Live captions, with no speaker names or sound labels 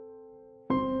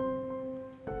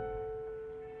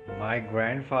My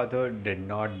grandfather did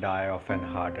not die of an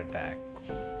heart attack.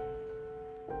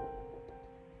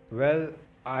 Well,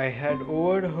 I had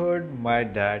overheard my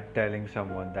dad telling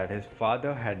someone that his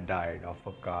father had died of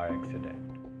a car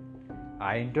accident.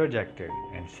 I interjected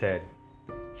and said,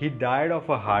 "He died of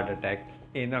a heart attack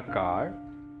in a car?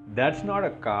 That's not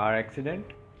a car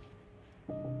accident."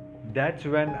 That's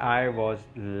when I was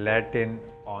let in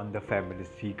on the family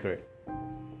secret.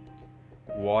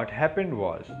 What happened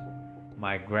was,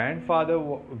 my grandmother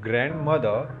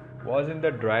was in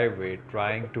the driveway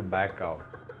trying to back out.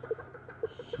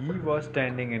 He was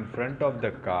standing in front of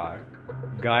the car,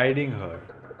 guiding her.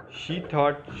 She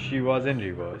thought she was in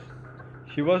reverse.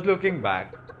 She was looking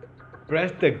back,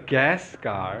 pressed the gas.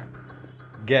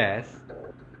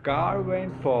 Car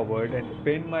went forward and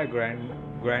pinned my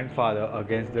grandfather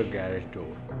against the garage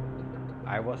door.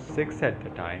 I was 6 at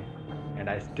the time, and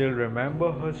I still remember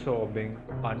her sobbing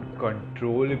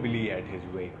uncontrollably at his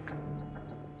wake,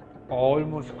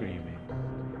 almost screaming.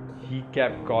 He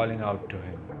kept calling out to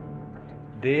him.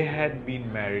 They had been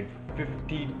married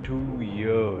 52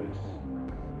 years.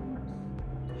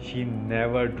 She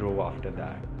never drove after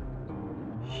that.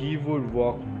 She would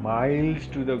walk miles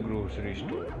to the grocery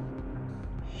store.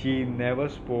 She never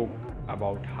spoke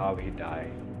about how he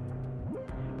died,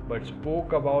 but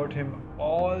spoke about him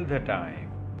all the time.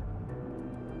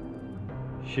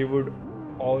 She would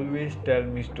always tell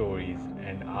me stories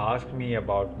and ask me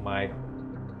about my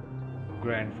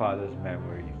grandfather's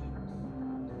memories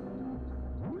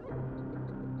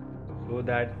so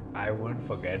that I wouldn't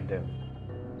forget them.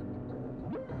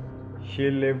 She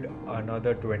lived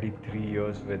another 23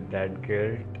 years with that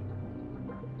guilt.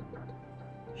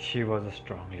 She was a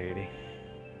strong lady.